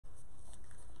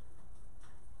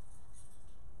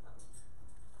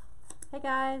Hey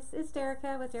guys, it's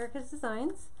Dereka with Dereka's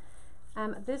Designs.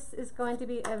 This is going to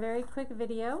be a very quick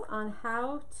video on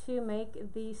how to make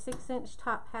the 6-inch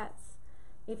top hats.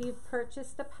 If you've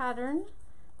purchased the pattern,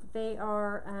 they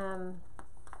are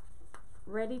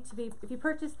ready to be, if you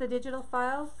purchase the digital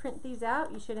file, print these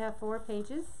out. You should have 4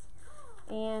 pages.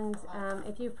 And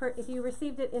if you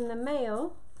received it in the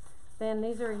mail, then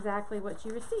these are exactly what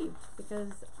you received,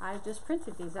 because I just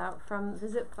printed these out from the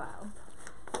zip file.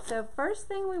 So first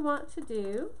thing we want to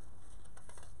do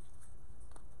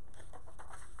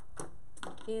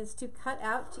is to cut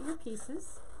out your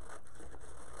pieces.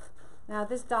 Now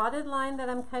this dotted line that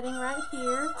I'm cutting right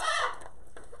here,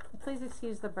 please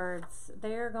excuse the birds.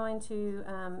 They're going to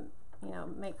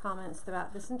make comments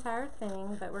about this entire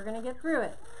thing, but we're going to get through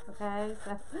it, okay?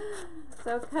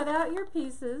 So cut out your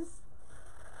pieces,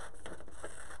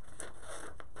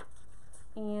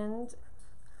 and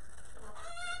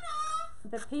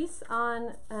the piece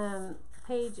on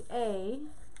page A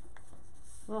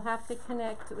will have to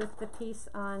connect with the piece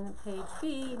on page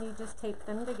B, and you just tape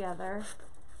them together.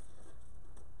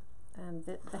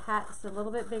 The hat is a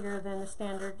little bit bigger than a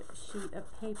standard sheet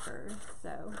of paper,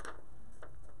 so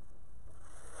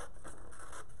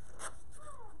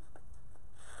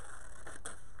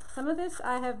some of this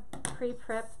I have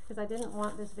pre-prepped because I didn't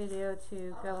want this video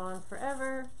to go on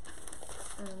forever.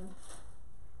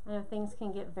 I know things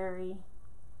can get very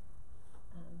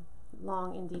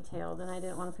long and detailed, and I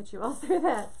didn't want to put you all through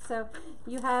that. So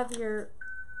you have your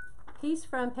piece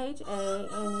from page A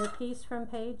and your piece from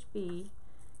page B,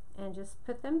 and just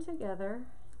put them together.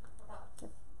 A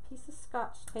piece of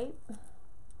Scotch tape,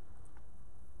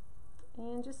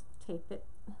 and just tape it.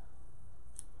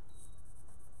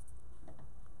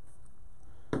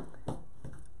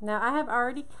 Now I have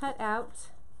already cut out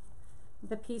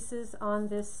the pieces on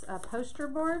this poster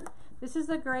board. This is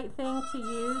a great thing to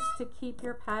use to keep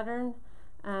your pattern,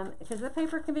 because the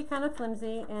paper can be kind of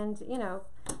flimsy, and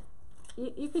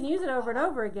you can use it over and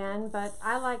over again, but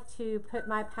I like to put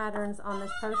my patterns on this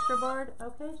poster board.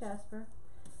 Okay, Jasper.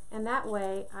 And that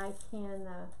way I can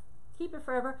keep it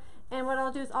forever. And what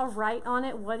I'll do is I'll write on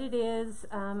it what it is,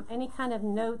 any kind of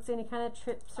notes, any kind of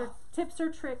tips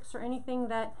or tricks or anything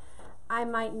that I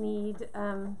might need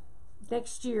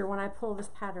next year when I pull this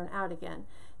pattern out again.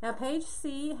 Now page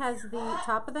C has the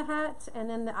top of the hat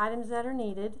and then the items that are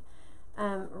needed.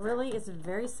 Really it's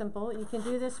very simple. You can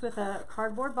do this with a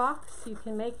cardboard box. You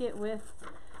can make it with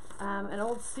an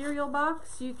old cereal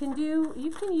box. You can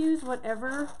use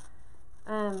whatever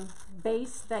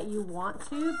base that you want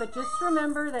to, but just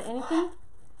remember that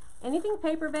anything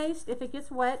paper based, if it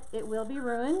gets wet, it will be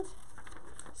ruined.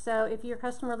 So if your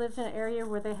customer lives in an area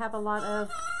where they have a lot of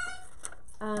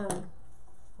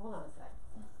hold on a sec.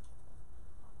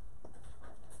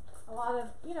 A lot of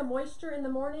moisture in the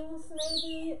mornings,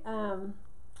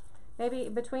 maybe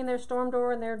between their storm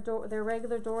door and their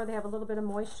regular door, they have a little bit of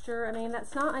moisture. I mean,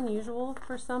 that's not unusual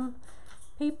for some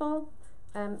people.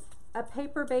 A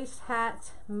paper-based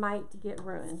hat might get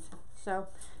ruined, so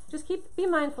just be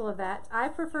mindful of that. I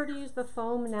prefer to use the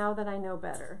foam now that I know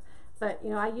better, but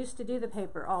I used to do the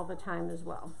paper all the time as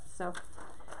well. So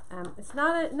it's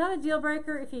not a deal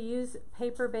breaker if you use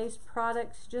paper-based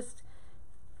products. Just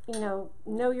know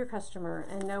your customer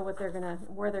and know where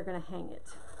they're gonna hang it.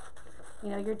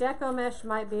 Your deco mesh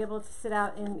might be able to sit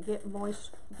out and get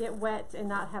wet and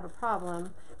not have a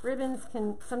problem. Ribbons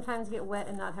can sometimes get wet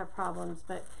and not have problems,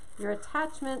 but your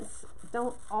attachments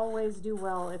don't always do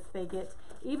well if they get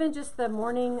even just the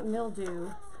morning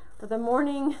mildew, or the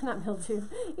morning, not mildew,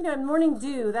 morning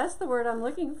dew, that's the word I'm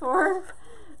looking for.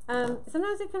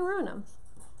 Sometimes it can ruin them.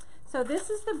 So this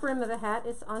is the brim of the hat.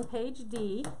 It's on page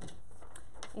D,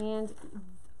 and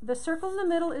the circle in the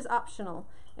middle is optional.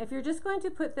 If you're just going to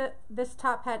put this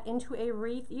top hat into a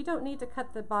wreath, you don't need to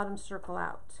cut the bottom circle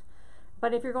out.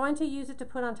 But if you're going to use it to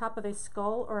put on top of a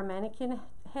skull or a mannequin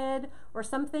head or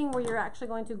something where you're actually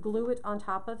going to glue it on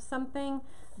top of something,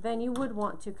 then you would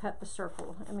want to cut the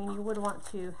circle. I mean, you would want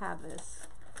to have this.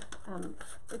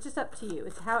 It's just up to you.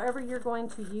 It's however you're going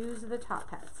to use the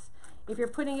top hats. If you're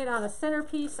putting it on a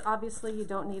centerpiece, obviously you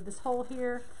don't need this hole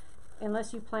here,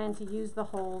 unless you plan to use the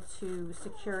hole to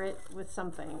secure it with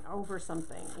something, over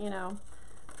something,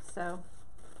 So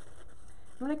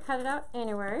I'm going to cut it out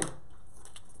anyway.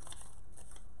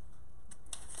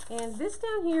 And this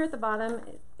down here at the bottom,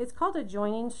 it's called a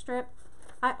joining strip.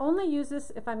 I only use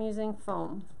this if I'm using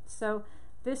foam. So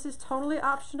this is totally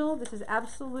optional. This is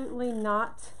absolutely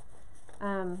not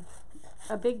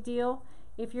a big deal.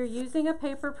 If you're using a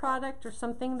paper product or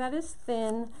something that is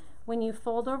thin, when you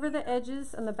fold over the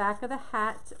edges on the back of the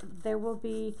hat, there will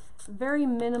be very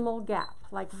minimal gap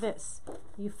like this.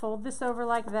 You fold this over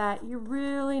like that, you're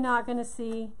really not going to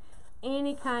see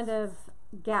any kind of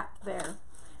gap there.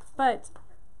 But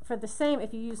for the same,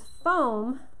 if you use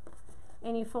foam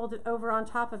and you fold it over on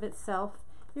top of itself,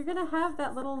 you're going to have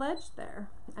that little ledge there.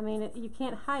 I mean, you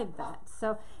can't hide that.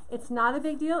 So it's not a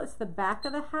big deal. It's the back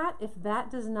of the hat. If that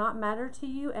does not matter to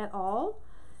you at all,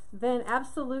 then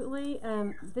absolutely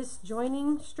this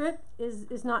joining strip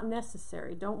is not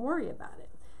necessary. Don't worry about it.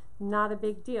 Not a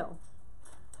big deal.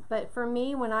 But for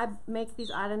me, when I make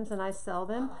these items and I sell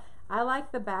them, I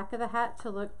like the back of the hat to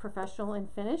look professional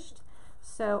and finished.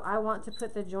 So I want to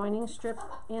put the joining strip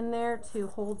in there to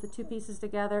hold the two pieces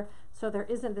together so there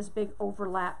isn't this big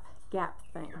overlap gap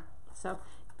thing. So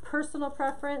personal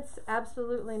preference,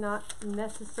 absolutely not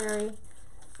necessary.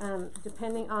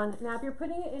 Depending on, now if you're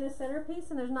putting it in a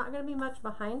centerpiece and there's not going to be much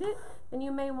behind it, then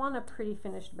you may want a pretty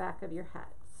finished back of your hat.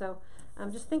 So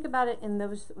just think about it in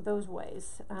those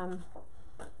ways.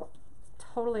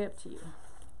 Totally up to you.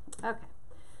 Okay,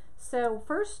 so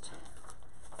first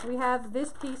we have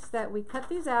this piece that we cut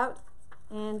these out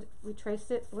and we traced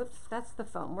it. Whoops, that's the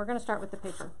foam. We're going to start with the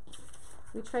paper.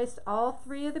 We traced all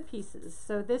three of the pieces.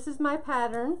 So this is my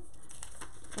pattern,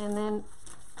 and then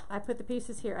I put the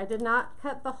pieces here. I did not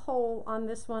cut the hole on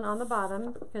this one on the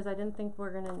bottom because I didn't think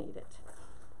we're going to need it.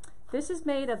 This is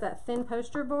made of that thin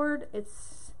poster board.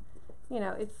 It's, you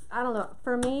know, it's, I don't know,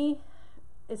 for me,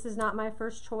 this is not my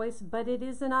first choice, but it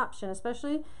is an option,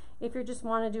 especially if you just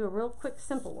want to do a real quick,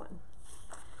 simple one.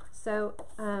 So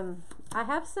I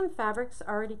have some fabrics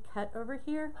already cut over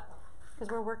here because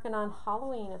we're working on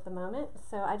Halloween at the moment.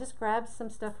 So I just grabbed some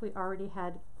stuff we already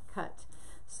had cut.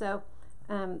 So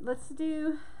let's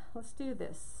do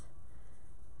this.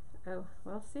 Oh,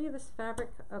 well, see this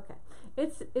fabric? Okay,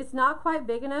 it's not quite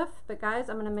big enough, but guys,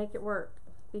 I'm going to make it work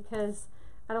because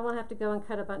I don't want to have to go and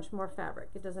cut a bunch more fabric.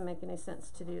 It doesn't make any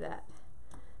sense to do that.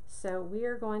 So we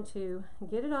are going to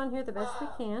get it on here the best we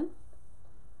can.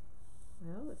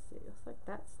 Well, let's see, looks like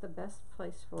that's the best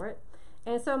place for it.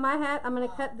 And so my hat, I'm going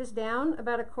to cut this down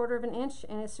about 1/4 inch,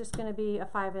 and it's just going to be a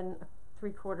 5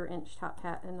 3/4 inch top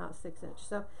hat and not 6 inch.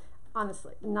 So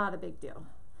honestly, not a big deal.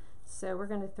 So we're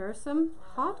going to throw some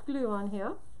hot glue on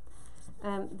here.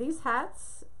 These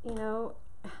hats, you know,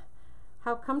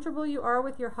 how comfortable you are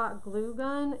with your hot glue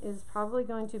gun is probably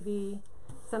going to be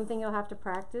something you'll have to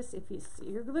practice. If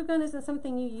your glue gun isn't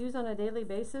something you use on a daily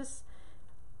basis,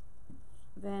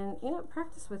 then, you know,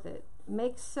 practice with it.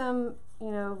 Make some,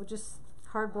 you know, just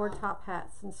cardboard top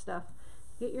hats and stuff.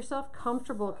 Get yourself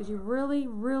comfortable because you really,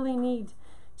 really need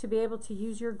to be able to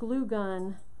use your glue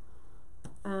gun,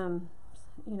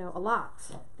 you know, a lot.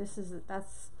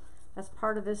 That's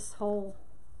part of this whole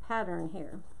pattern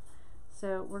here.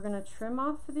 So we're going to trim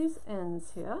off these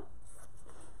ends here.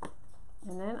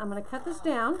 And then I'm going to cut this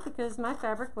down because my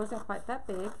fabric wasn't quite that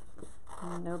big.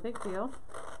 No big deal.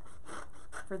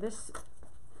 For this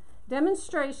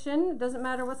demonstration, it doesn't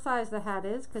matter what size the hat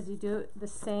is because you do it the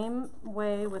same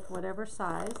way with whatever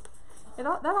size.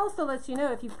 That also lets you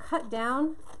know if you cut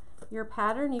down your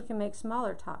pattern, you can make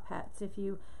smaller top hats. If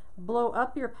you blow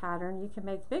up your pattern, you can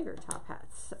make bigger top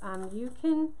hats. You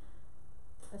can,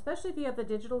 especially if you have the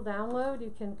digital download,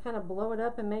 you can kind of blow it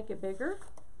up and make it bigger.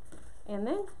 And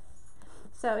then,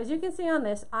 so as you can see on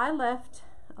this, I left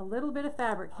a little bit of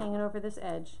fabric hanging over this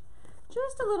edge,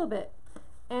 just a little bit.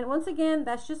 And once again,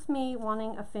 that's just me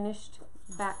wanting a finished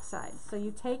backside. So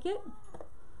you take it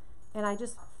and I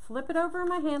just flip it over in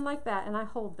my hand like that, and I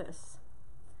hold this.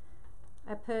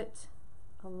 I put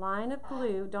a line of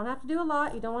glue. Don't have to do a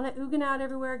lot. You don't want it ooging out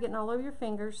everywhere, getting all over your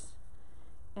fingers.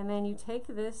 And then you take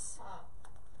this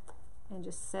and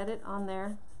just set it on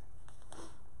there.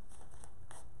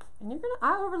 And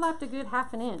I overlapped a good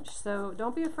 1/2 inch, so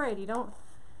don't be afraid. You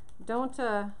don't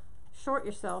short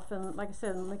yourself and, like I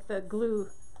said, make the glue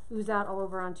ooze out all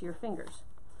over onto your fingers.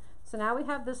 So now we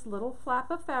have this little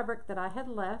flap of fabric that I had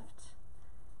left,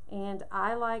 and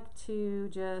I like to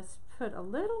just put a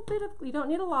little bit of, you don't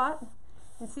need a lot,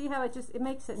 and see how it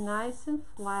makes it nice and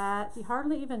flat. You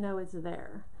hardly even know it's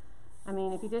there. I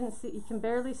mean, if you didn't see, you can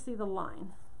barely see the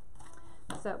line.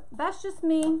 So that's just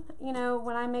me. You know,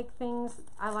 when I make things,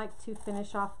 I like to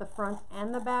finish off the front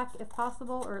and the back if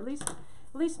possible, or at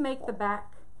least make the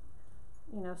back,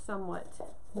 you know, somewhat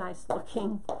nice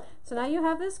looking. So now you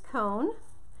have this cone,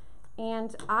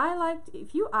 and I like,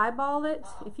 if you eyeball it,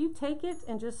 if you take it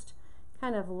and just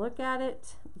kind of look at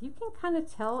it, you can kind of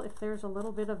tell if there's a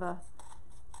little bit of a,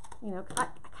 you know, I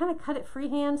kind of cut it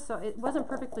freehand, so it wasn't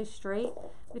perfectly straight.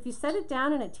 If you set it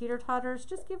down and it teeter-totters,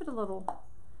 just give it a little,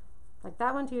 like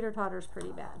that one teeter-totters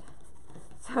pretty bad.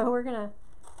 So we're gonna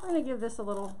give this a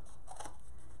little,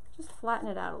 just flatten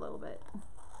it out a little bit.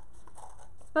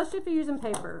 Especially if you're using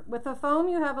paper. With the foam,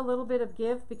 you have a little bit of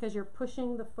give because you're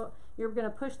pushing the you're going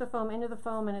to push the foam into the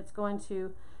foam, and it's going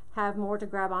to have more to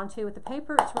grab onto. With the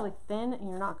paper, it's really thin, and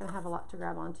you're not going to have a lot to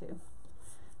grab onto.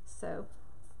 So,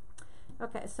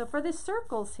 okay, so for the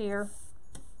circles here,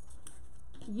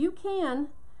 you can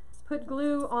put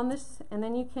glue on this, and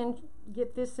then you can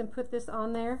get this and put this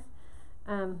on there.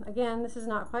 Again, this is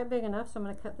not quite big enough, so I'm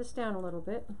going to cut this down a little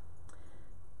bit.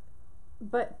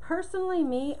 But personally,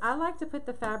 me, I like to put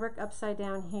the fabric upside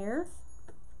down here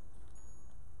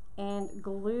and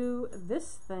glue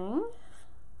this thing.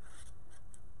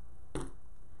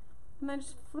 And then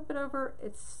just flip it over.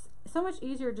 It's so much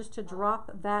easier just to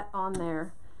drop that on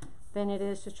there than it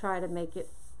is to try to make it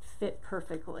fit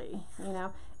perfectly, you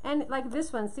know. And like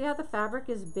this one, see how the fabric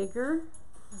is bigger?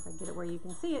 If I get it where you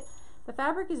can see it. The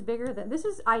fabric is bigger than, this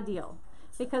is ideal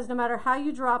because no matter how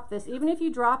you drop this, even if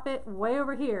you drop it way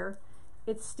over here,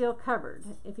 it's still covered.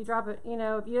 If you drop it, you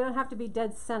know, you don't have to be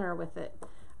dead center with it.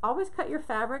 Always cut your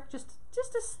fabric just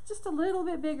a little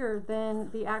bit bigger than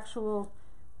the actual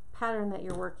pattern that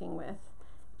you're working with.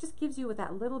 It just gives you with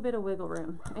that little bit of wiggle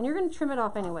room. And you're going to trim it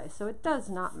off anyway, so it does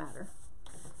not matter.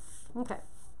 Okay.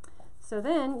 So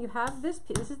then you have this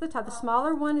piece. This is the top. The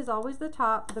smaller one is always the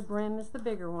top. The brim is the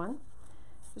bigger one.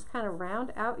 Just kind of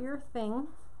round out your thing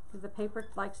because the paper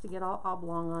likes to get all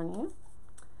oblong on you.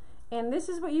 And this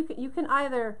is what you can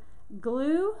either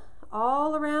glue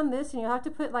all around this, and you'll have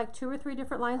to put like 2 or 3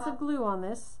 different lines of glue on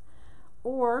this.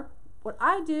 Or what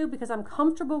I do, because I'm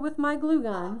comfortable with my glue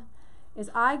gun, is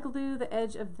I glue the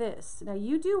edge of this. Now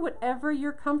you do whatever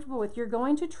you're comfortable with. You're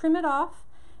going to trim it off,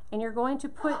 and you're going to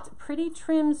put pretty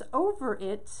trims over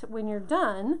it when you're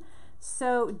done.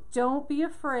 So don't be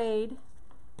afraid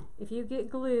if you get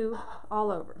glue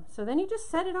all over. So then you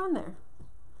just set it on there.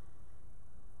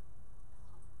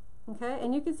 Okay,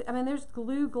 and you can see, I mean, there's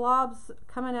glue globs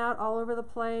coming out all over the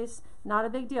place. Not a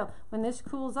big deal. When this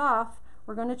cools off,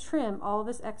 we're going to trim all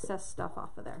this excess stuff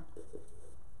off of there.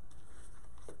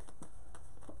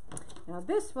 Now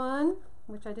this one,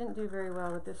 which I didn't do very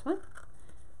well with this one,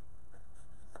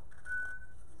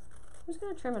 I'm just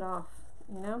going to trim it off,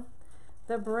 you know.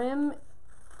 The brim,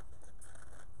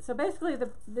 so basically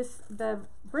the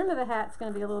brim of the hat's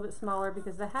going to be a little bit smaller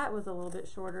because the hat was a little bit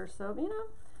shorter, so, you know,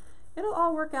 it'll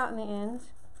all work out in the end.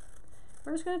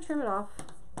 We're just going to trim it off.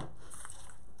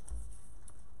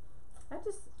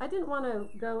 I didn't want to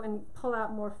go and pull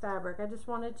out more fabric. I just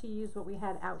wanted to use what we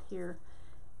had out here.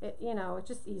 You know, it's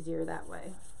just easier that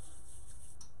way.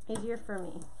 Easier for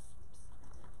me.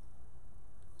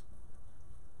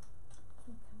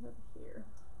 Come over here.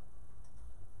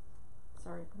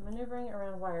 Sorry, I'm maneuvering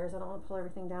around wires. I don't want to pull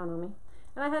everything down on me.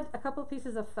 And I had a couple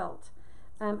pieces of felt.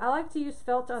 I like to use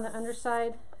felt on the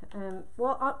underside.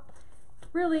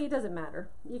 Really, it doesn't matter.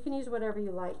 You can use whatever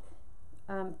you like.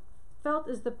 Felt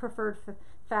is the preferred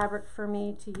fabric for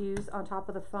me to use on top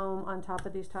of the foam, on top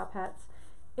of these top hats.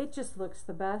 It just looks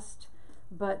the best.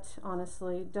 But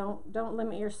honestly, don't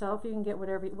limit yourself. You can get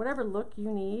whatever look you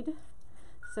need.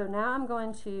 So now I'm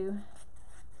going to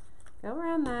go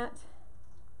around that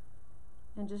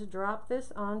and just drop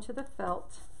this onto the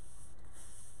felt.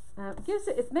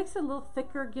 It makes it a little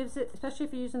thicker, gives it, especially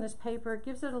if you're using this paper, it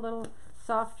gives it a little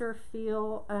softer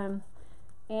feel,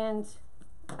 and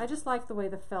I just like the way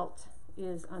the felt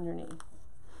is underneath.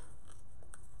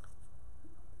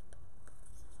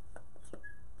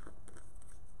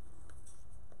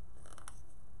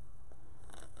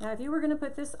 Now if you were going to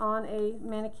put this on a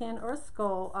mannequin or a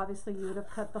skull, obviously you would have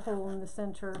cut the hole in the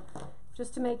center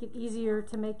just to make it easier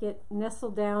to make it nestle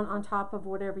down on top of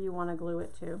whatever you want to glue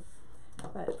it to.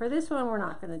 But for this one, we're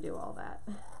not going to do all that.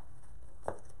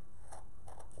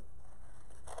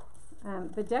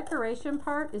 The decoration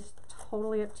part is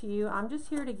totally up to you. I'm just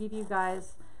here to give you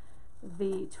guys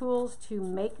the tools to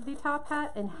make the top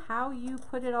hat, and how you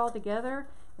put it all together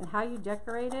and how you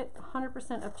decorate it,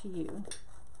 100% up to you.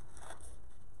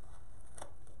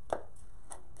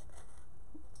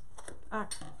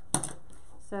 Okay.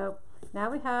 So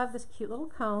now we have this cute little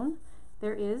cone.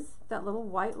 There is that little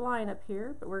white line up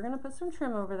here, but we're going to put some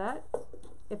trim over that.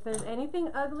 If there's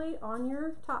anything ugly on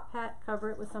your top hat,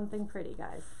 cover it with something pretty,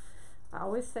 guys. I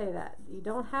always say that. You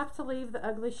don't have to leave the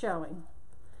ugly showing.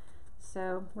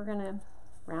 So we're going to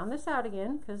round this out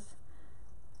again, because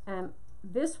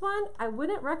this one, I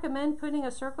wouldn't recommend putting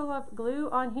a circle of glue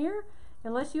on here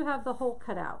unless you have the hole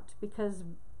cut out, because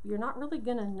you're not really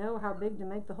going to know how big to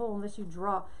make the hole unless you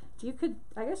draw.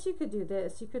 I guess you could do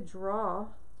this. You could draw.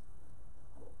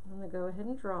 I'm going to go ahead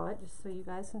and draw it just so you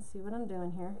guys can see what I'm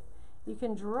doing here. You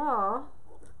can draw,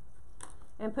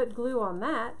 and put glue on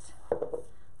that.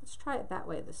 Let's try it that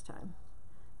way this time.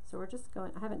 So we're just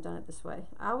going, I haven't done it this way.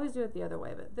 I always do it the other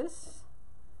way, but this,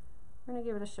 we're gonna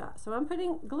give it a shot. So I'm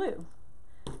putting glue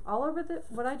all over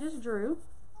what I just drew.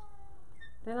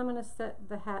 Then I'm gonna set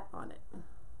the hat on it.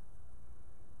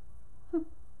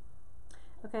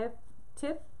 Okay,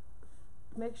 tip,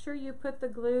 make sure you put the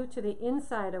glue to the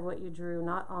inside of what you drew,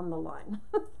 not on the line.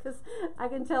 Because I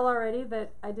can tell already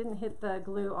that I didn't hit the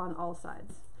glue on all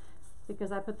sides,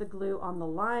 because I put the glue on the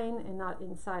line and not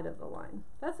inside of the line.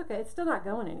 That's okay, it's still not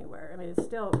going anywhere. I mean, it's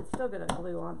still gonna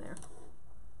glue on there.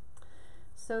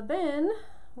 So then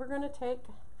we're gonna take,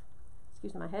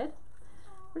 excuse my head,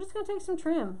 we're just gonna take some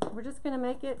trim. We're just gonna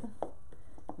make it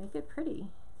pretty.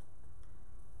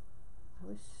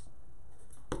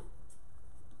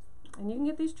 And you can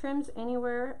get these trims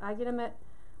anywhere. I get them at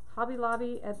Hobby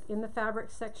Lobby in the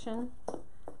fabric section,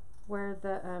 where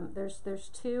the there's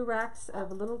 2 racks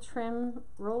of little trim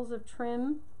rolls of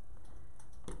trim,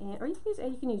 and or you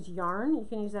can use yarn. You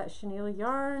can use that chenille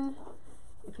yarn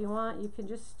if you want. You can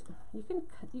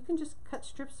just cut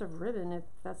strips of ribbon if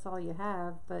that's all you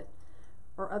have, but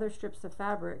or other strips of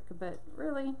fabric. But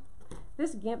really,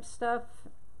 this GIMP stuff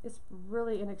is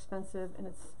really inexpensive, and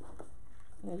it's,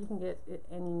 you know, you can get it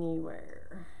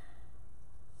anywhere.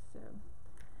 So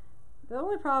the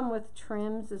only problem with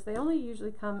trims is they only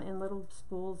usually come in little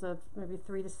spools of maybe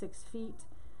 3 to 6 feet.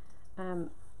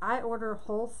 I order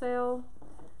wholesale,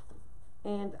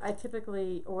 and I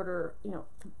typically order, you know,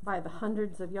 by the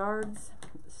hundreds of yards.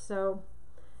 So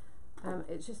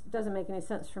it just doesn't make any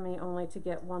sense for me only to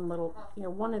get one little, you know,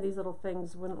 one of these little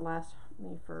things wouldn't last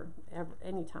me for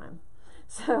any time.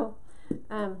 So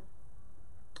I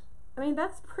mean,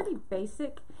 that's pretty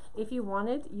basic. If you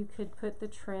wanted, you could put the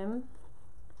trim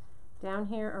down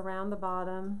here around the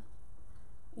bottom,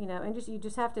 you know, and you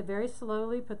just have to very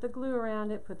slowly put the glue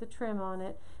around it, put the trim on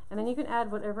it, and then you can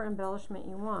add whatever embellishment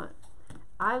you want.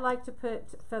 I like to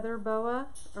put feather boa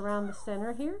around the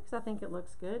center here because I think it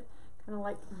looks good, kind of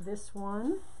like this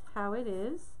one, how it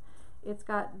is. It's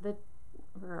got the,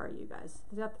 where are you guys?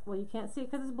 It's got, well, you can't see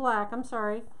it because it's black, I'm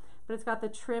sorry, but it's got the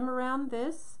trim around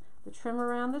this, the trim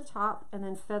around the top, and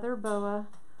then feather boa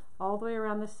all the way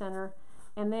around the center.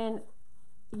 And then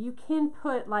you can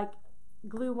put, like,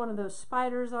 glue one of those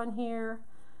spiders on here.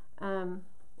 I don't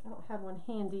have one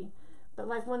handy, but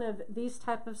like one of these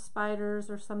type of spiders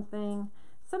or something.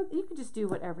 You can just do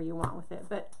whatever you want with it.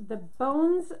 But the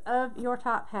bones of your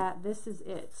top hat, this is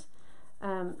it.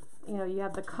 You know, you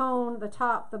have the cone, the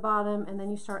top, the bottom, and then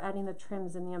you start adding the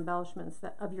trims and the embellishments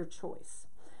of your choice.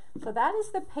 So that is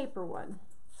the paper one.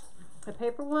 The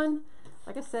paper one,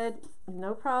 like I said,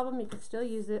 no problem, you can still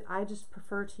use it. I just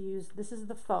prefer to use, this is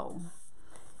the foam.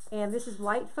 And this is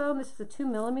light foam, this is a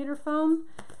 2mm foam.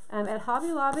 At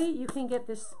Hobby Lobby, you can get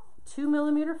this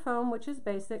 2mm foam, which is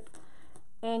basic,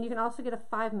 and you can also get a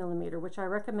 5mm, which I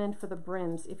recommend for the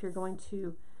brims if you're going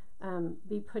to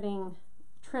be putting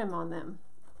trim on them.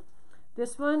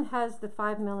 This one has the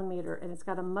 5mm, and it's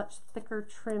got a much thicker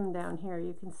trim down here.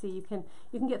 You can see you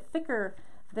can get thicker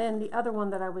than the other one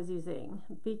that I was using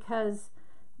because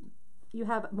you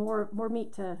have more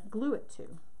meat to glue it to.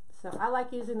 So I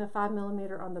like using the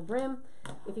 5mm on the brim.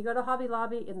 If you go to Hobby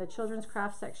Lobby, in the children's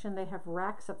craft section, they have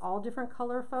racks of all different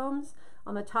color foams.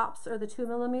 On the tops are the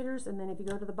 2mm, and then if you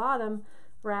go to the bottom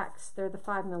racks, they're the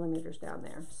 5mm down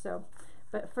there. So,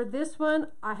 but for this one,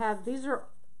 I have, these are,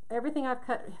 everything I've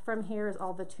cut from here is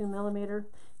all the 2mm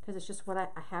because it's just what I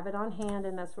have it on hand,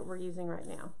 and that's what we're using right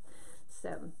now.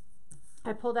 So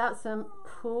I pulled out some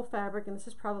cool fabric, and this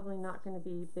is probably not going to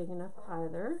be big enough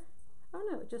either. Oh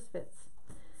no, it just fits.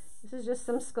 This is just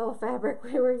some skull fabric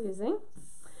we were using.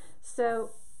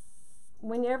 So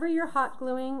whenever you're hot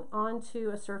gluing onto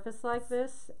a surface like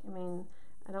this, I mean,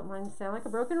 I don't mind sound like a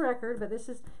broken record, but this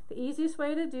is the easiest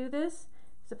way to do this,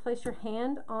 is to place your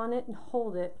hand on it and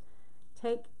hold it.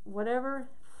 Take whatever,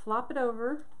 flop it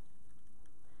over.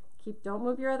 Don't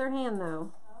move your other hand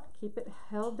though. Keep it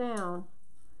held down.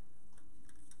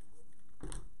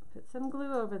 Put some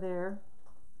glue over there,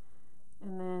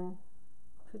 and then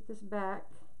put this back.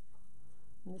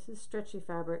 And this is stretchy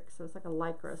fabric, so it's like a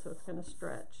lycra, so it's going to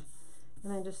stretch.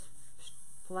 And then just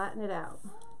flatten it out.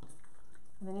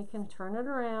 And then you can turn it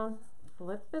around,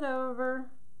 flip it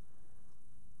over.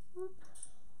 Whoop.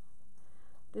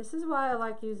 This is why I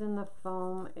like using the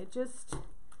foam.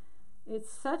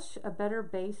 It's such a better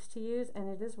base to use, and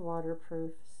it is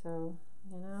waterproof, so,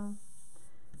 you know.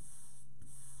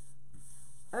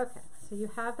 Okay, so you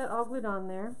have that all glued on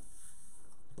there.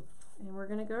 And we're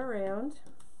going to go around.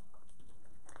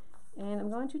 And I'm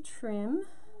going to trim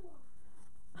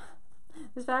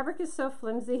This fabric is so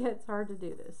flimsy, it's hard to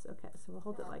do this. Okay, so we'll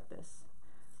hold it like this.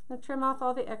 I'm going to trim off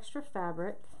all the extra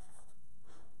fabric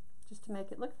just to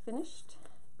make it look finished.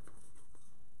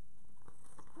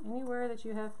 Anywhere that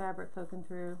you have fabric poking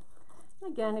through.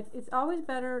 And again, it's always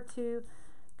better to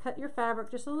cut your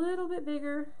fabric just a little bit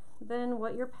bigger than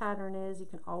what your pattern is. You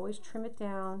can always trim it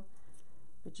down,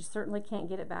 but you certainly can't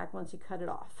get it back once you cut it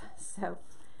off. So,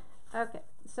 okay,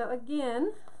 so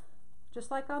again,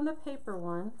 just like on the paper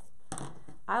one,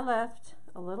 I left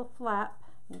a little flap,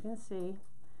 you can see,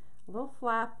 a little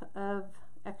flap of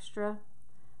extra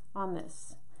on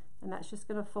this. And that's just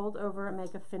going to fold over and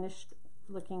make a finished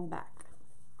looking back.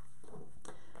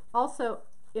 Also,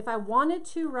 if I wanted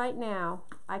to right now,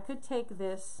 I could take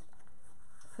this,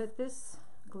 put this,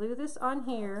 glue this on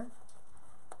here,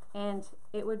 and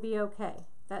it would be okay.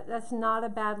 That's not a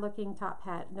bad looking top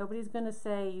hat. Nobody's going to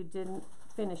say you didn't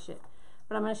finish it.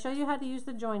 But I'm going to show you how to use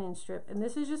the joining strip, and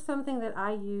this is just something that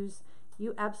I use.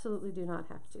 You absolutely do not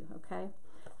have to, okay?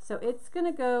 So it's going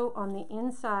to go on the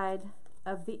inside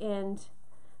of the end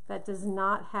that does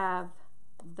not have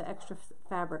the extra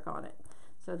fabric on it.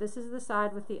 So this is the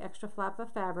side with the extra flap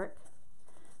of fabric.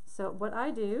 So what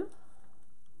I do,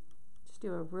 just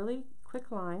do a really quick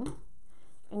line,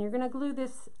 and you're going to glue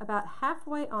this about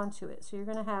halfway onto it. So you're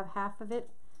going to have half of it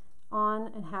on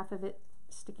and half of it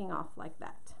sticking off like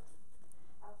that.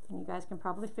 And you guys can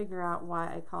probably figure out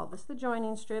why I call this the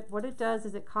joining strip. What it does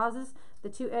is it causes the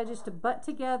two edges to butt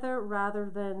together rather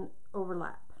than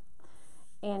overlap.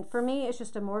 And for me, it's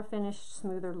just a more finished,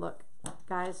 smoother look.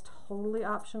 Guys, totally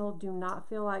optional. Do not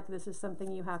feel like this is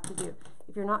something you have to do.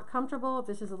 If you're not comfortable, if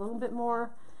this is a little bit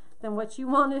more than what you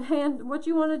want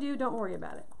to do, don't worry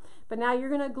about it. But now you're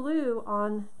going to glue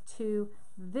onto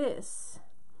this,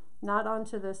 not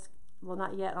onto this, well,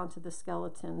 not yet onto the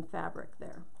skeleton fabric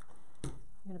there. You're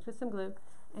going to put some glue,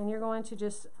 and you're going to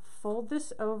just fold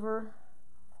this over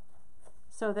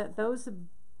so that those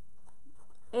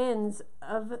ends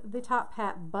of the top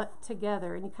hat butt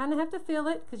together, and you kind of have to feel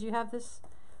it because you have this.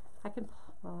 I can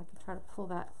try to pull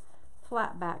that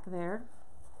flat back there,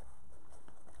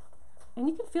 and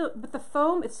you can feel it. But the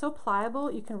foam, it's so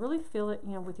pliable, you can really feel it,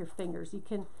 you know, with your fingers. You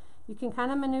can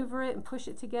kind of maneuver it and push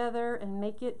it together and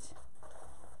make it.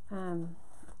 I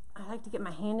like to get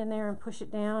my hand in there and push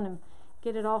it down and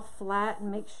get it all flat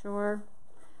and make sure.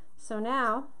 So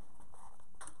now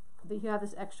that you have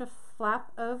this extra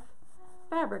flap of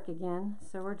fabric again,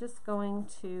 so we're just going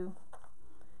to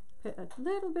put a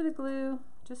little bit of glue,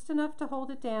 just enough to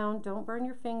hold it down. Don't burn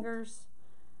your fingers,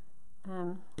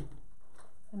 and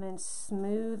then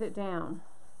smooth it down.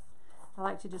 I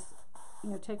like to just,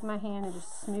 you know, take my hand and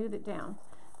just smooth it down.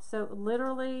 So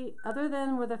literally, other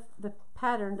than where the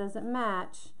pattern doesn't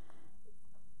match,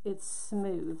 it's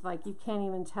smooth. Like you can't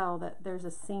even tell that there's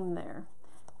a seam there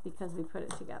because we put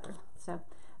it together. So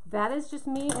that is just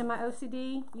me and my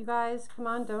OCD. You guys, come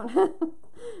on, don't.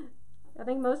 I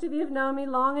think most of you have known me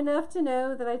long enough to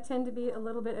know that I tend to be a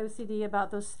little bit OCD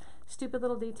about those stupid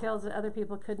little details that other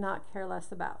people could not care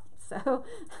less about. So,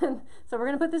 so we're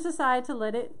going to put this aside to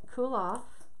let it cool off.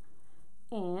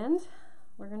 And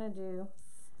we're going to do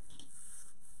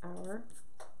our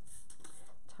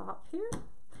top here.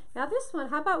 Now this one,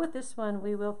 how about with this one,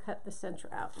 we will cut the center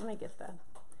out. Let me get the...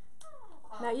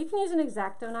 Now you can use an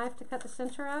X-Acto knife to cut the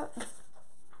center out.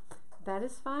 That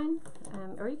is fine.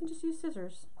 Or you can just use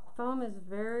scissors. Foam is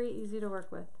very easy to work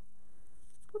with.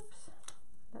 Oops.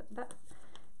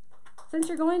 Since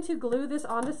you're going to glue this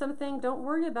onto something, don't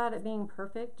worry about it being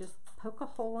perfect. Just poke a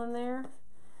hole in there,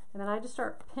 and then I just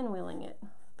start pinwheeling it.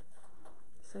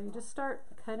 So you just start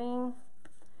cutting.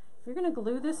 You're going to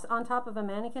glue this on top of a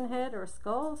mannequin head or a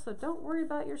skull, so don't worry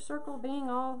about your circle being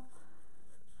all,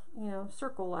 you know,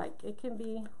 circle-like. It can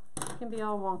be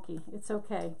all wonky. It's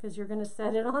okay, because you're going to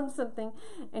set it on something,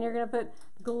 and you're going to put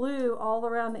glue all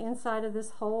around the inside of this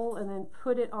hole, and then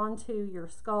put it onto your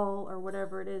skull or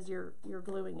whatever it is you're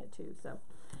gluing it to. So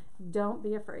don't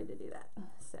be afraid to do that.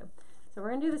 So we're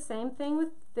going to do the same thing with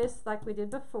this like we did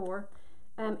before.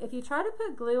 If you try to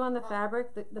put glue on the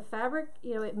fabric, the fabric,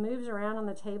 you know, it moves around on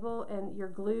the table, and your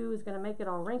glue is going to make it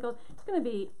all wrinkled. It's going to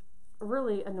be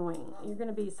really annoying.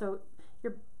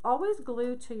 You're always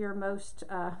glued to your most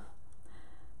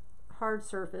hard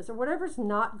surface, or whatever's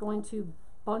not going to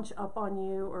bunch up on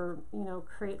you or, you know,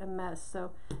 create a mess.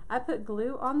 So I put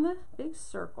glue on the big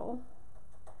circle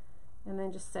and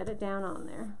then just set it down on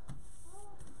there.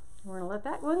 We're going to let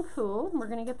that one cool. We're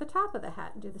going to get the top of the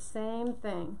hat and do the same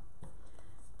thing.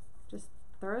 Just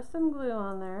throw some glue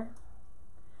on there.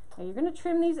 Now you're going to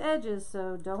trim these edges,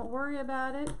 so don't worry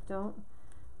about it.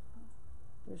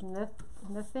 There's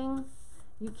nothing.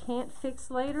 you can't fix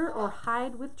later or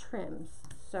hide with trims.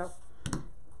 So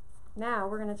now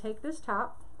we're going to take this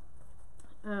top.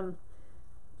 Sorry,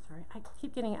 I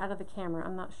keep getting out of the camera.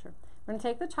 I'm not sure. We're going to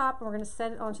take the top and we're going to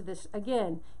set it onto this.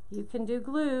 Again, you can do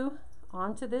glue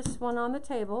onto this one on the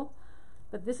table,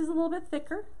 but this is a little bit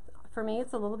thicker. For me,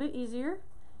 it's a little bit easier.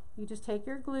 You just take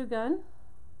your glue gun,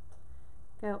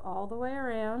 go all the way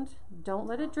around. Don't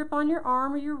let it drip on your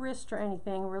arm or your wrist or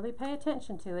anything. Really pay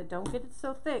attention to it. Don't get it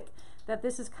so thick that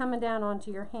this is coming down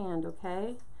onto your hand,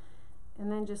 okay?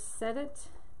 And then just set it.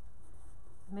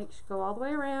 Go all the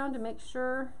way around and make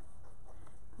sure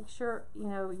you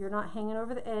know you're not hanging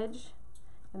over the edge,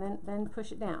 and then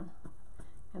push it down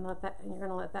and let that. And you're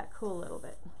going to let that cool a little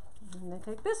bit. And then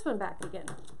take this one back again.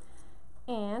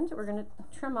 And we're going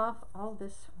to trim off all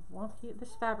this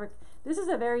fabric. This is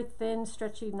a very thin,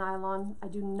 stretchy nylon. I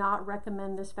do not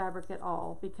recommend this fabric at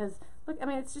all because, look, I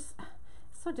mean, it's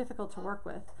so difficult to work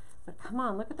with. But come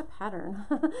on, look at the pattern.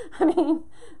 I mean,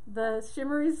 the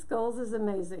shimmery skulls is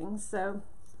amazing. So,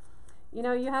 you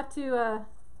know, you have to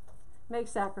make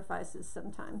sacrifices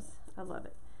sometimes. I love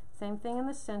it. Same thing in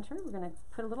the center. We're going to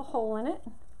put a little hole in it.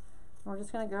 We're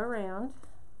just going to go around,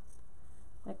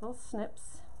 make little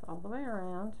snips all the way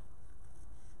around.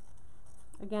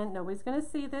 Again, nobody's going to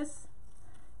see this.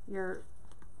 Your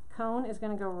cone is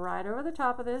going to go right over the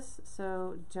top of this,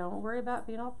 so don't worry about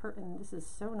being all perfect. And this is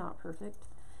so not perfect.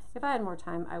 If I had more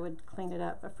time, I would clean it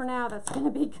up, but for now, that's going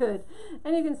to be good.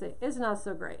 And you can see, it's not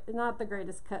so great. It's not the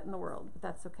greatest cut in the world, but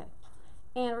that's okay.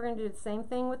 And we're going to do the same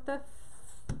thing with the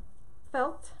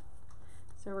felt.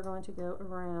 So we're going to go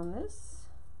around this.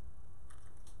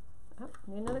 Oh,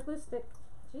 need another glue stick.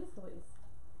 Jeez Louise.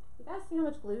 You guys see how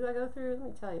much glue I go through? Let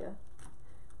me tell you.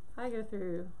 I go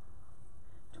through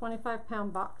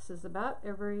 25-pound boxes about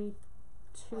every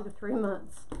 2 to 3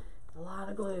 months. A lot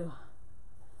of glue.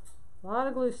 A lot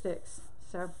of glue sticks.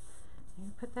 So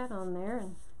you put that on there.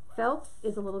 And felt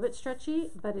is a little bit stretchy,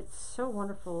 but it's so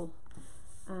wonderful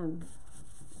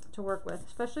to work with,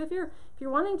 especially if you're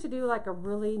wanting to do like a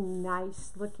really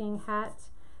nice looking hat.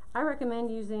 I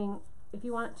recommend using, if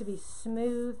you want it to be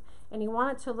smooth and you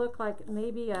want it to look like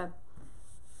maybe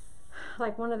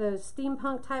like one of those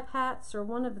steampunk type hats, or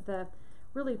one of the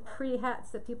really pretty hats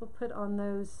that people put on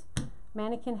those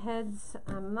mannequin heads.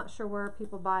 I'm not sure where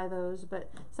people buy those,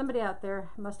 but somebody out there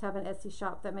must have an Etsy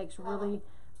shop that makes really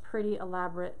pretty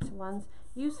elaborate ones.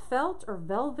 Use felt or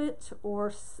velvet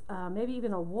or maybe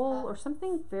even a wool or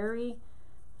something very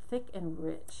thick and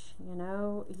rich. You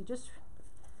know, you just,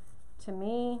 to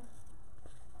me,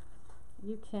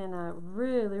 you can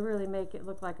really make it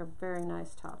look like a very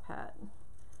nice top hat.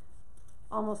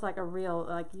 Almost like a real,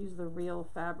 like use the real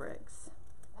fabrics.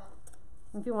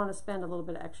 If you want to spend a little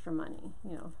bit of extra money,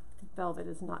 you know, velvet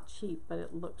is not cheap, but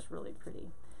it looks really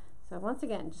pretty. So once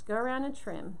again, just go around and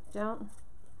trim. Don't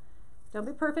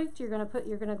be perfect. You're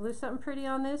gonna glue something pretty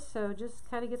on this, so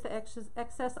just kind of get the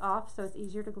excess off so it's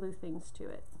easier to glue things to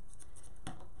it.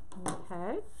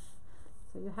 Okay,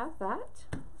 so you have that.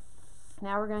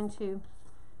 Now we're going to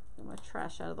get my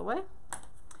trash out of the way.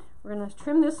 We're going to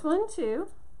trim this one too.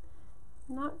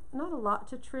 Not a lot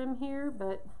to trim here,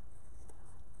 but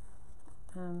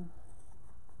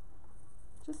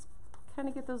just kind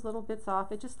of get those little bits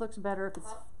off. It just looks better if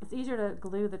it's easier to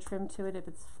glue the trim to it if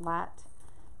it's flat,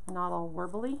 not all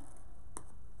warbly.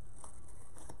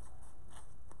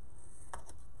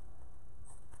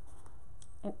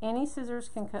 And any scissors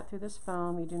can cut through this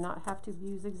foam. You do not have to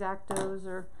use X-Actos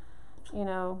or, you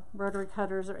know, rotary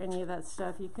cutters or any of that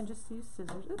stuff. You can just use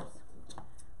scissors. Oops.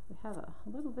 We have a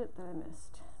little bit that I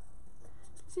missed.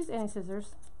 Just use any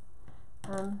scissors.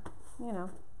 You know,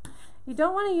 you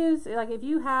don't want to use, like if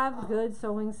you have good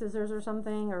sewing scissors or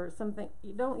something,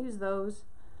 you don't use those.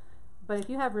 But if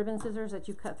you have ribbon scissors that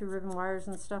you cut through ribbon wires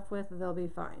and stuff with, they'll be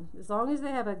fine. As long as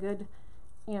they have a good,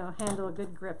 you know, handle, a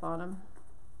good grip on them.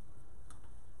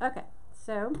 Okay,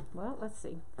 so, well, let's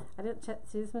see. I didn't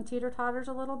see this one teeter-totters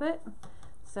a little bit.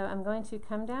 So I'm going to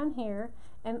come down here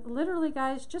and literally,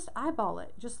 guys, just eyeball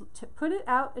it. Just put it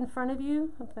out in front of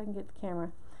you. Hope I can get the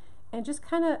camera. And just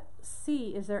kind of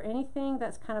see, is there anything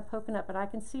that's kind of poking up? But I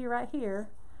can see right here,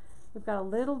 we've got a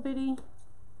little bitty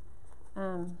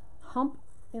hump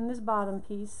in this bottom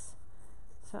piece.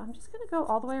 So I'm just going to go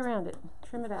all the way around it.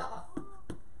 Trim it out.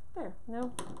 There.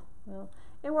 No. Well,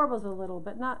 it warbles a little,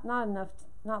 but not enough,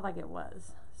 not like it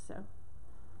was. So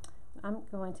I'm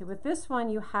going to, with this one,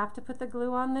 you have to put the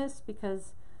glue on this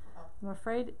because I'm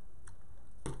afraid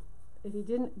if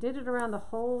you did it around the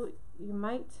hole, you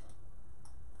might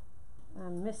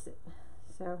miss it.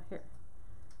 So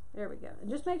there we go. And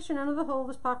just make sure none of the hole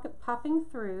is popping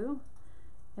through,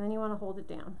 and then you want to hold it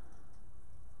down.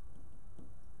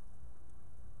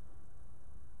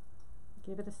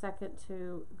 give it a second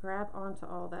to grab onto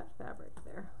all that fabric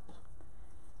there.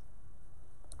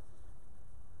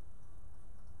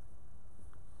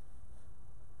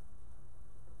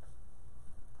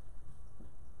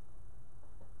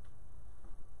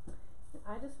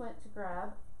 I just went to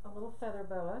grab a little feather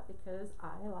boa because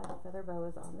I like feather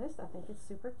boas on this. I think it's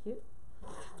super cute,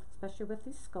 especially with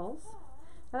these skulls.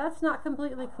 Now that's not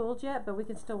completely cooled yet, but we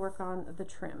can still work on the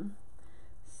trim.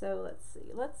 So let's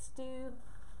see, let's do,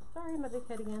 sorry my big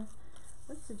head again,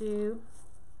 let's do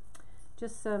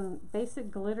just some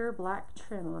basic glitter black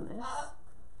trim on this.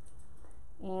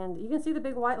 And you can see the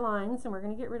big white lines, and we're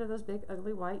going to get rid of those big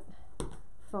ugly white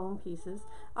foam pieces.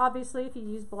 Obviously if you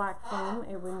use black foam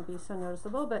it wouldn't be so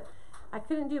noticeable, but I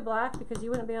couldn't do black because you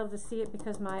wouldn't be able to see it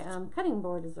because my cutting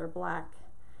boards are black.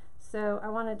 So I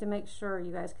wanted to make sure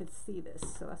you guys could see this,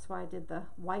 so that's why I did the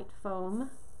white foam.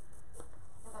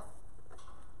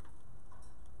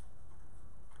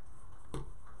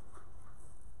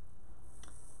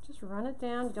 Just run it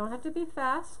down. You don't have to be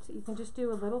fast. You can just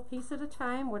do a little piece at a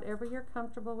time, whatever you're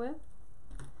comfortable with.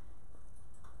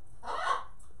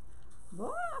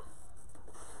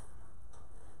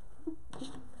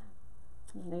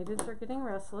 The natives are getting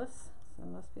restless, so it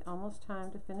must be almost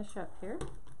time to finish up here.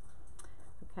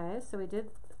 Okay, so we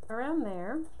did around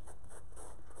there.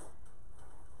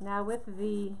 Now with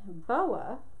the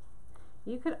boa,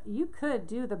 you could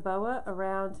do the boa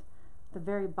around the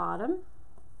very bottom,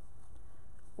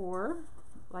 or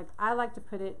like I like to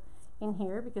put it in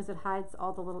here because it hides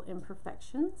all the little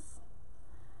imperfections.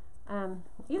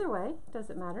 Either way,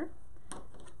 doesn't matter.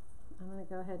 I'm going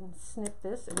to go ahead and snip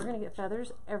this, and we're going to get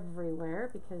feathers everywhere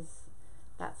because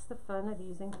that's the fun of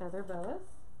using feather boas.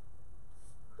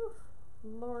 Whew,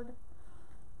 Lord.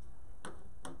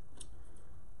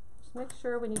 Just make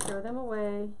sure when you throw them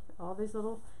away, all these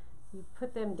little, you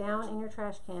put them down in your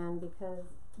trash can, because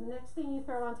the next thing you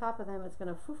throw on top of them, it's going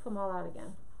to poof them all out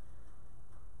again.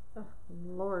 Oh,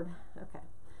 Lord. Okay.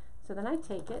 So then I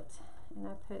take it and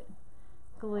I put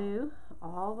glue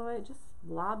all the way, just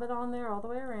lob it on there all the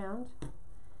way around,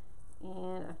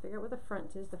 and I figure out where the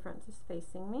front is. The front is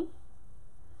facing me,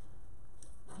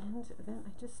 and then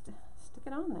I just stick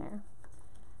it on there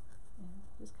and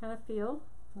just kind of feel,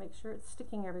 make sure it's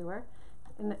sticking everywhere.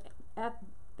 And at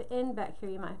the end back here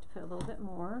you might have to put a little bit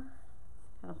more,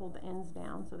 kind of hold the ends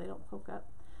down so they don't poke up.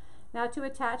 Now to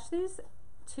attach these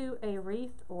to a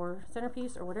wreath or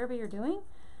centerpiece or whatever you're doing,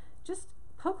 just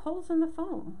poke holes in the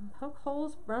foam. Poke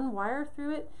holes, run wire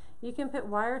through it. You can put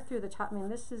wire through the top. I mean,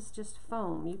 this is just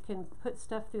foam. You can put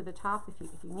stuff through the top if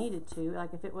you needed to,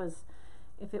 like if it was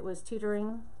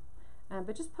teetering,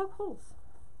 but just poke holes.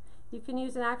 You can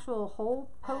use an actual hole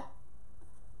poke,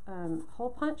 hole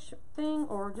punch thing,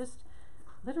 or just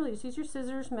literally just use your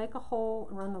scissors, make a hole,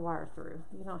 and run the wire through.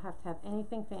 You don't have to have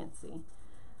anything fancy.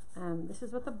 This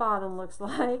is what the bottom looks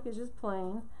like. It's just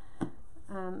plain.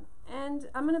 And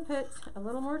I'm going to put a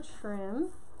little more trim,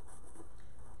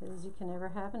 because you can never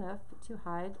have enough to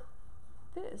hide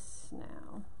this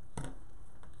now.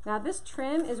 Now this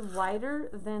trim is wider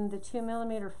than the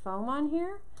 2mm foam on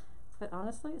here, but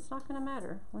honestly it's not going to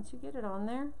matter. Once you get it on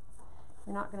there,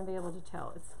 you're not going to be able to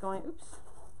tell. It's going, oops,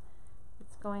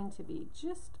 it's going to be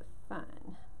just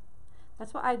fine.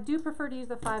 That's why I do prefer to use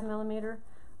the 5mm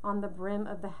on the brim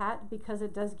of the hat, because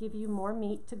it does give you more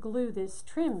meat to glue this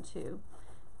trim to,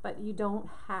 but you don't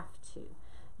have to.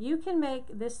 You can make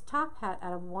this top hat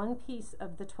out of one piece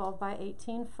of the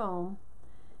 12x18 foam,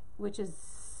 which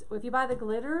is, if you buy the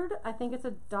glittered, I think it's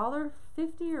 $1.50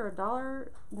 or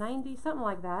 $1.90, something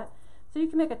like that. So you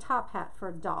can make a top hat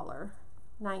for $1.90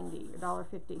 or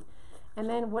 $1.50. And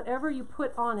then whatever you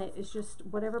put on it is just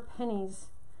whatever pennies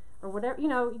or whatever, you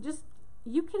know,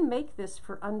 you can make this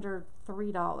for under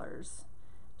 $3,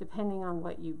 depending on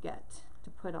what you get to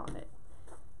put on it.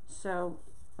 So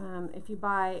if you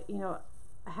buy, you know,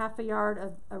 a half a yard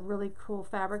of a really cool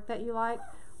fabric that you like,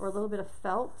 or a little bit of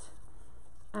felt,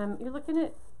 you're looking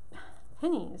at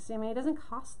pennies. I mean, it doesn't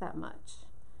cost that much,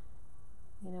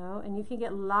 you know, and you can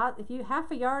get if you half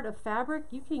a yard of fabric,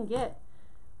 you can get,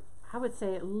 I would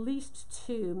say, at least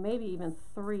 2, maybe even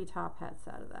 3 top hats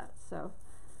out of that. So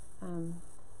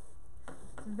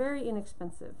very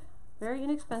inexpensive, very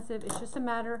inexpensive. It's just a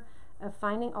matter of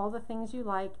finding all the things you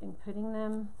like and putting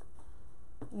them,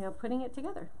 you know, putting it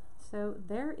together. So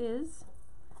there is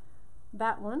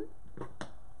that one.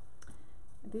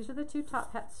 These are the 2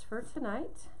 top hats for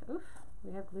tonight. Oof,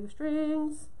 we have glue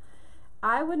strings.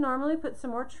 I would normally put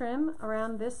some more trim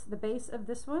around the base of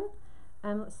this one.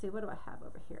 And let's see, what do I have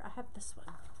over here? I have this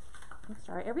one. I'm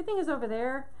sorry, everything is over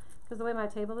there because the way my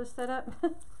table is set up.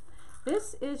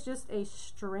 This is just a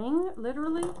string,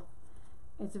 literally,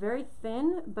 It's very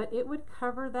thin, but it would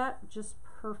cover that just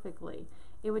perfectly.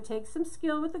 It would take some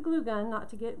skill with the glue gun not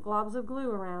to get globs of glue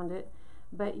around it,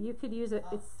 but you could use it.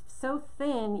 It's so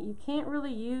thin, you can't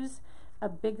really use a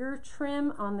bigger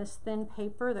trim on this thin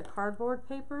paper, the cardboard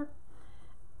paper,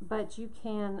 but you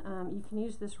can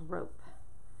use this rope.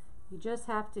 You just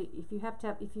have to, if you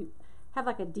have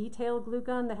like a detail glue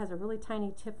gun that has a really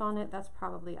tiny tip on it, that's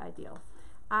probably ideal.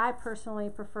 I personally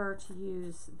prefer to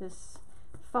use this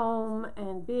foam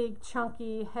and big,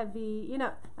 chunky, heavy, you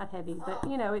know, not heavy, but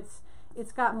you know,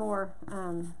 it's got more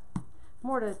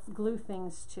to glue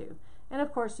things to. And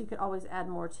of course you could always add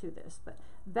more to this, but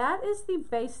that is the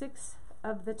basics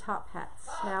of the top hats.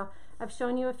 Now I've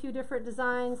shown you a few different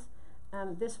designs.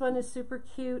 This one is super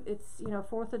cute. It's, you know,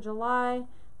 4th of July.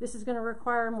 This is going to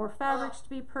require more fabrics to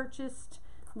be purchased.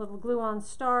 Little glue-on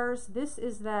stars. This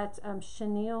is that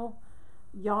chenille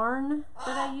yarn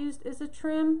that I used as a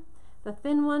trim. The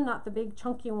thin one, not the big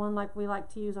chunky one like we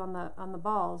like to use on the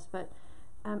balls, but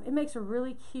it makes a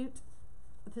really cute,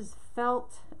 this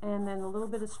felt and then a little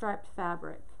bit of striped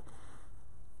fabric.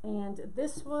 And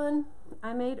this one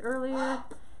I made earlier.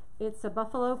 It's a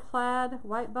buffalo plaid,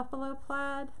 white buffalo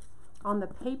plaid. On the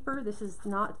paper, this is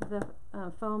not the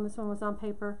foam, this one was on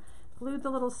paper. Glued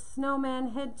the little snowman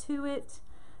head to it.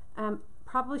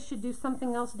 Probably should do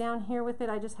something else down here with it.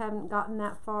 I just haven't gotten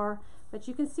that far. But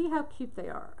you can see how cute they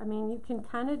are. I mean, you can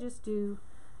kind of just do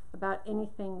about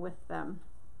anything with them.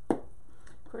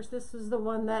 Of course, this was the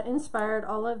one that inspired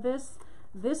all of this.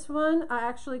 This one, I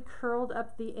actually curled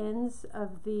up the ends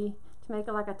of to make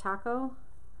it like a taco.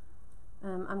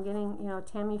 I'm getting, you know,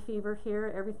 Tammy fever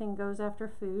here. Everything goes after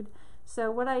food.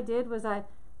 So what I did was I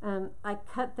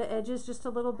cut the edges just a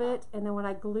little bit, and then when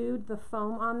I glued the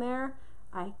foam on there,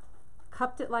 I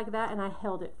cupped it like that and I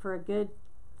held it for a good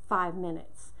 5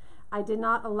 minutes. I did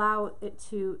not allow it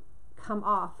to come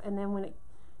off, and then when it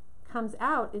comes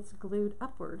out, it's glued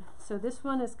upward. So this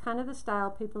one is kind of the style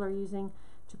people are using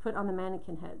to put on the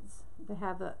mannequin heads. They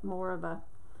have more of a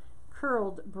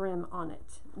curled brim on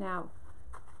it. Now,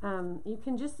 you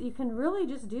can really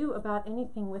just do about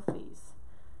anything with these.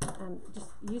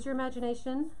 Just use your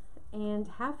imagination and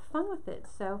have fun with it.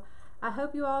 So I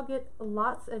hope you all get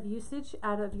lots of usage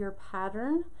out of your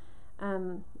pattern.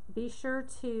 Be sure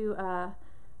to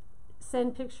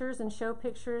send pictures and show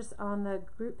pictures on the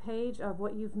group page of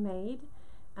what you've made.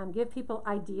 Give people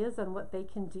ideas on what they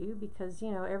can do, because,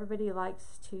 you know, everybody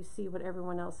likes to see what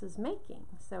everyone else is making.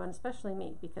 So, and especially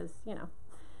me, because, you know,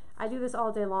 I do this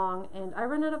all day long and I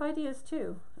run out of ideas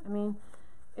too. I mean,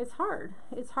 it's hard.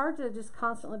 It's hard to just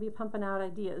constantly be pumping out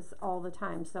ideas all the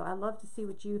time. So I love to see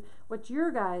what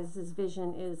your guys'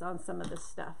 vision is on some of this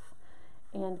stuff.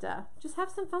 And just have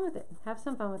some fun with it. Have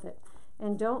some fun with it.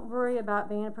 And don't worry about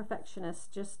being a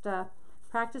perfectionist. Just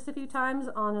practice a few times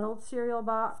on an old cereal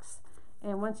box.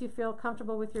 And once you feel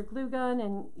comfortable with your glue gun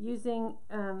and using,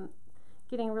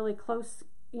 getting really close,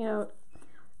 you know,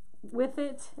 with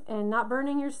it and not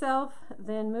burning yourself,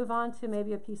 then move on to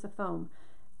maybe a piece of foam.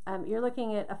 You're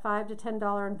looking at a $5 to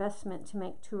 $10 investment to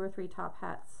make 2 or 3 top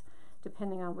hats,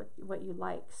 depending on what you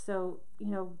like. So, you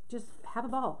know, just have a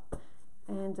ball.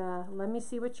 And let me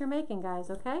see what you're making, guys,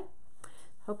 okay?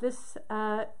 Hope this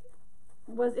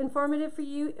was informative for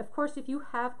you. Of course, if you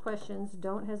have questions,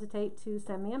 don't hesitate to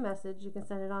send me a message. You can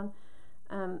send it on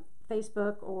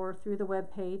Facebook or through the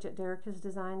webpage at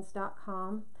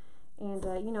derekasdesigns.com. And,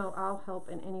 you know, I'll help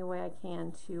in any way I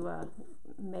can to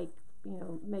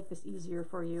make this easier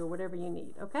for you, or whatever you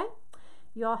need, okay?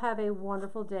 You all have a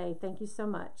wonderful day. Thank you so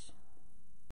much.